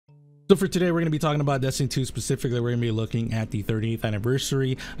So for today, we're going to be talking about Destiny 2 specifically. We're going to be looking at the 30th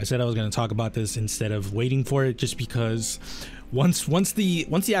anniversary. I said I was going to talk about this instead of waiting for it, just because once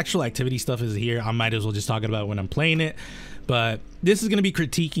the actual activity stuff is here, I might as well just talk about it when I'm playing it. But this is going to be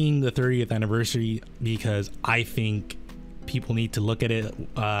critiquing the 30th anniversary because I think people need to look at it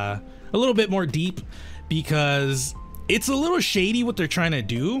a little bit more deep, because it's a little shady what they're trying to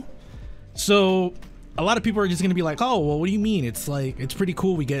do. So a lot of people are just gonna be like, oh well, what do you mean? It's like, it's pretty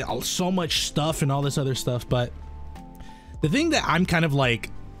cool, we get so much stuff and all this other stuff. But the thing that I'm kind of like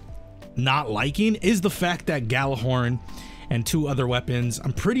not liking is the fact that Gjallarhorn and 2 other weapons,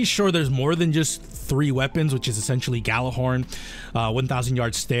 I'm pretty sure there's more than just 3 weapons, which is essentially Gjallarhorn, 1,000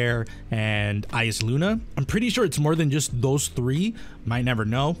 yard stare, and eyesluuna. I'm pretty sure it's more than just those 3. Might never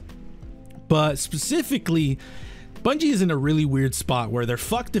know. But specifically, Bungie is in a really weird spot where they're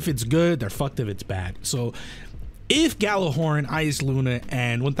fucked if it's good, they're fucked if it's bad. So if Gjallarhorn, eyesluuna,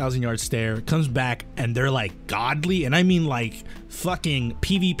 and 1,000 yard stare comes back and they're like godly, and I mean like fucking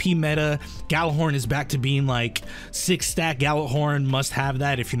PvP meta, Gjallarhorn is back to being like 6-stack Gjallarhorn, must have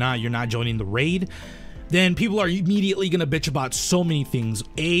that. If you're not joining the raid, then people are immediately gonna bitch about so many things.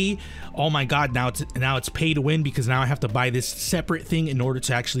 Oh my god, now it's pay to win because now I have to buy this separate thing in order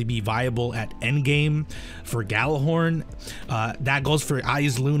to actually be viable at endgame for Gjallarhorn. That goes for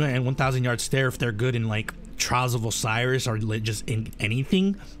eyesluuna and 1,000 yard stare if they're good in like Trials of Osiris or just in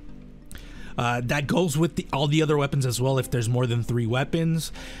anything. That goes with all the other weapons as well if there's more than 3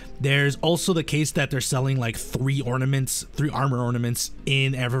 weapons. There's also the case that they're selling like 3 armor ornaments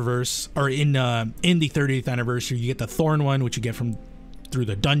in Eververse, or in the 30th anniversary. You get the Thorn one, which you get through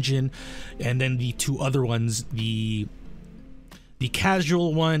the dungeon, and then the 2 other ones, the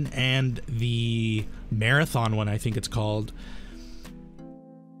casual one and the marathon one, I think it's called.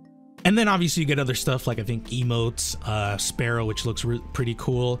 And then obviously you get other stuff like I think emotes, Sparrow, which looks pretty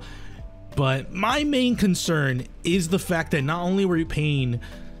cool. But my main concern is the fact that not only were you paying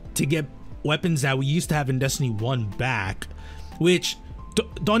to get weapons that we used to have in Destiny 1 back, which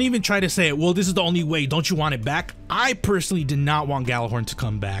don't even try to say, well, this is the only way, don't you want it back? I personally did not want Gjallarhorn to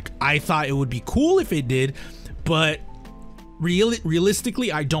come back. I thought it would be cool if it did, but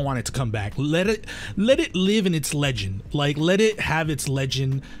realistically, I don't want it to come back. Let it live in its legend. Like, let it have its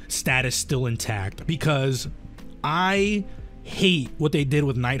legend status still intact, because I hate what they did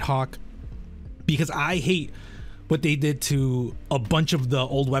with Nighthawk, because I hate what they did to a bunch of the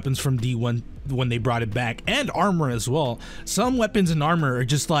old weapons from D1 when they brought it back, and armor as well. Some weapons and armor are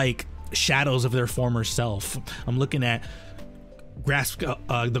just like shadows of their former self. I'm looking at the grasp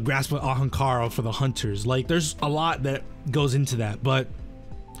of Ahankara for the hunters. Like, there's a lot that goes into that, but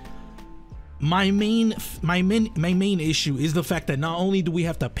my main issue is the fact that not only do we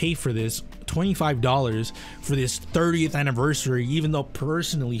have to pay for this $25 for this 30th anniversary, even though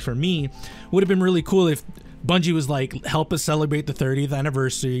personally for me would have been really cool if Bungie was like, help us celebrate the 30th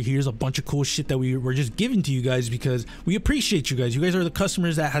anniversary, here's a bunch of cool shit that we're just giving to you guys because we appreciate you guys are the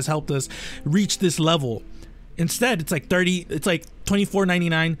customers that has helped us reach this level. Instead, it's like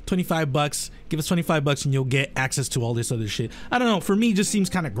 $24.99, 25 bucks. Give us 25 bucks and you'll get access to all this other shit. I don't know, for me it just seems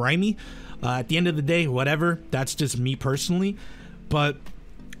kind of grimy. At the end of the day, whatever, that's just me personally. But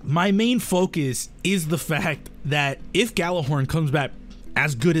my main focus is the fact that if Gjallarhorn comes back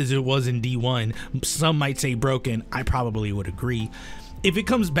as good as it was in D1, some might say broken, I probably would agree. If it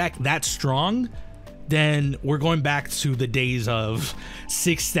comes back that strong, then we're going back to the days of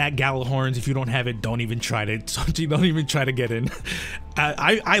 6-stack Gjallarhorns. If you don't have it, don't even try to get in.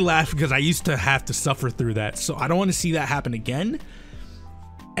 I laugh because I used to have to suffer through that, so I don't want to see that happen again.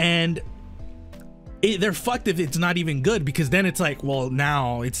 And they're fucked if it's not even good, because then it's like, well,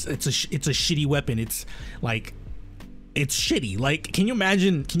 now it's a shitty weapon. It's like, it's shitty. Like, can you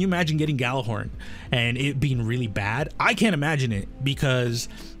imagine getting Gjallarhorn and it being really bad? I can't imagine it, because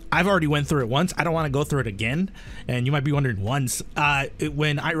I've already went through it once. I don't want to go through it again. And you might be wondering,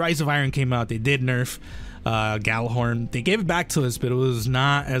 when Rise of Iron came out, they did nerf Gjallarhorn. They gave it back to us, but it was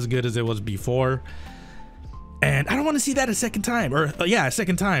not as good as it was before. And I don't want to see that a second time. Or yeah, a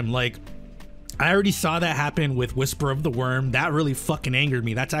second time. Like, I already saw that happen with Whisper of the Worm. That really fucking angered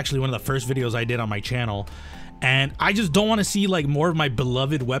me. That's actually one of the first videos I did on my channel. And I just don't want to see like more of my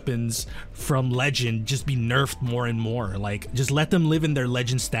beloved weapons from Legend just be nerfed more and more. Like, just let them live in their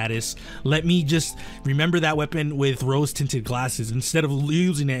Legend status. Let me just remember that weapon with rose tinted glasses instead of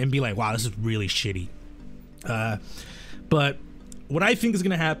losing it and be like, wow, this is really shitty. But what I think is going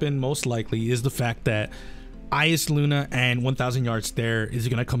to happen most likely is the fact that eyesluuna and 1000 yards there is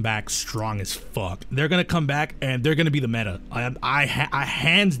gonna come back strong as fuck. They're gonna come back and they're gonna be the meta. I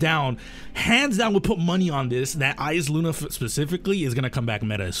hands down would put money on this, that eyesluuna specifically is gonna come back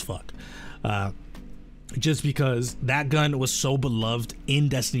meta as fuck. Just because that gun was so beloved in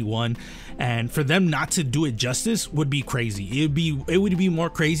Destiny 1, and for them not to do it justice would be crazy. It would be more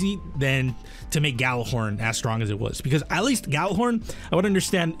crazy than to make Gjallarhorn as strong as it was, because at least Gjallarhorn, I would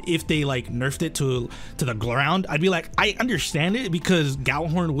understand if they like nerfed it to the ground. I'd be like, I understand it, because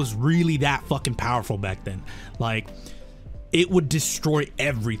Gjallarhorn was really that fucking powerful back then. Like, it would destroy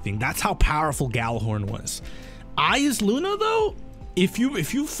everything. That's how powerful Gjallarhorn was. eyesluuna though, if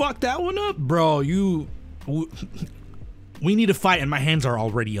you fuck that one up, bro, we need to fight, and my hands are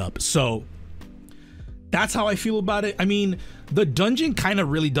already up. So that's how I feel about it. I mean, the dungeon kind of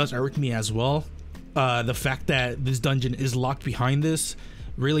really does irk me as well. The fact that this dungeon is locked behind this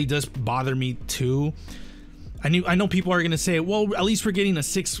really does bother me too. I know people are gonna say, well, at least we're getting a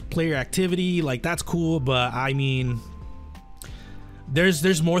 6-player activity, like that's cool, but I mean,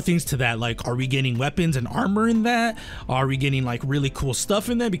 there's more things to that. Like, are we getting weapons and armor in that? Are we getting like really cool stuff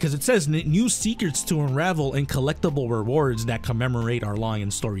in that? Because it says new secrets to unravel and collectible rewards that commemorate our long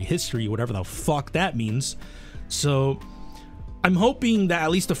and story history, whatever the fuck that means. So I'm hoping that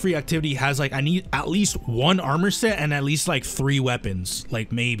at least the free activity has like, I need at least 1 armor set and at least like 3 weapons,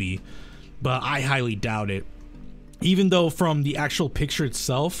 like maybe, but I highly doubt it. Even though from the actual picture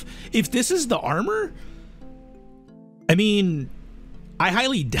itself, if this is the armor, I mean, I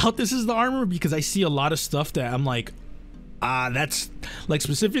highly doubt this is the armor, because I see a lot of stuff that I'm like, that's like,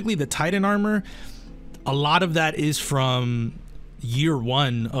 specifically the Titan armor. A lot of that is from year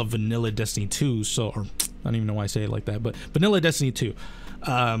 1 of vanilla Destiny 2. So, or I don't even know why I say it like that, but vanilla Destiny 2.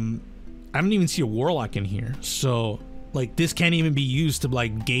 I don't even see a warlock in here. So like, this can't even be used to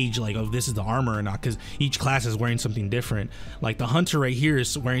like gauge like, oh, this is the armor or not, because each class is wearing something different. Like the hunter right here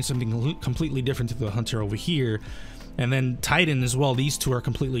is wearing something completely different to the hunter over here. And then Titan as well, these two are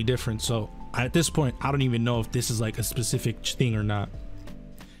completely different. So at this point, I don't even know if this is like a specific thing or not.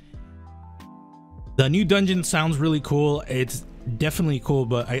 The new dungeon sounds really cool. It's definitely cool,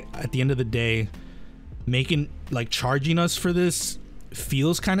 but at the end of the day, making like charging us for this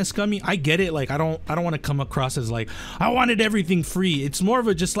feels kind of scummy. I get it. Like, I don't want to come across as like, I wanted everything free. It's more of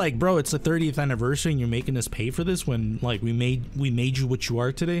a just like, bro, it's the 30th anniversary and you're making us pay for this when like we made you what you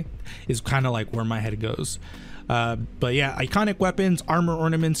are today, is kind of like where my head goes. But yeah, iconic weapons, armor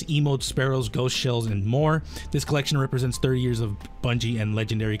ornaments, emotes, sparrows, ghost shells, and more. This collection represents 30 years of Bungie and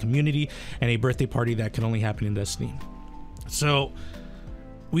legendary community, and a birthday party that can only happen in Destiny. So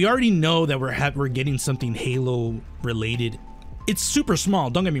we already know that we're getting something Halo related. It's super small,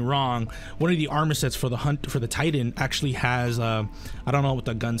 don't get me wrong. One of the armor sets for the Titan actually has I don't know what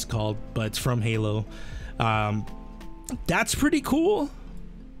the gun's called, but it's from Halo. That's pretty cool.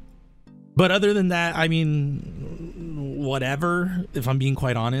 But other than that, I mean, whatever, if I'm being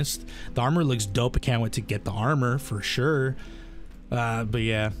quite honest. The armor looks dope. I can't wait to get the armor for sure. But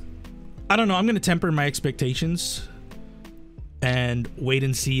yeah, I don't know. I'm going to temper my expectations and wait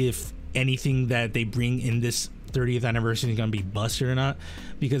and see if anything that they bring in this 30th anniversary is going to be busted or not.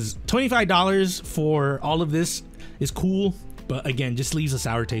 Because $25 for all of this is cool, but again, just leaves a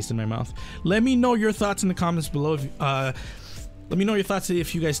sour taste in my mouth. Let me know your thoughts in the comments below. Let me know your thoughts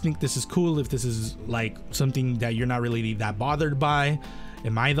if you guys think this is cool, if this is like something that you're not really that bothered by.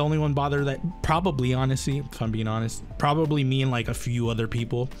 Am I the only one bothered? That probably, honestly, if I'm being honest, probably me and like a few other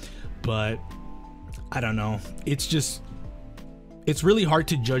people. But I don't know. It's just, it's really hard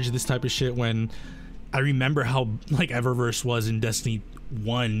to judge this type of shit when I remember how like Eververse was in Destiny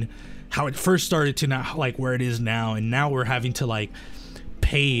 1, how it first started to not like where it is now, and now we're having to like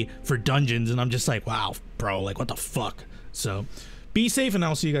pay for dungeons, and I'm just like, wow, bro, like what the fuck. So be safe, and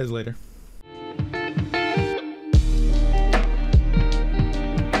I'll see you guys later.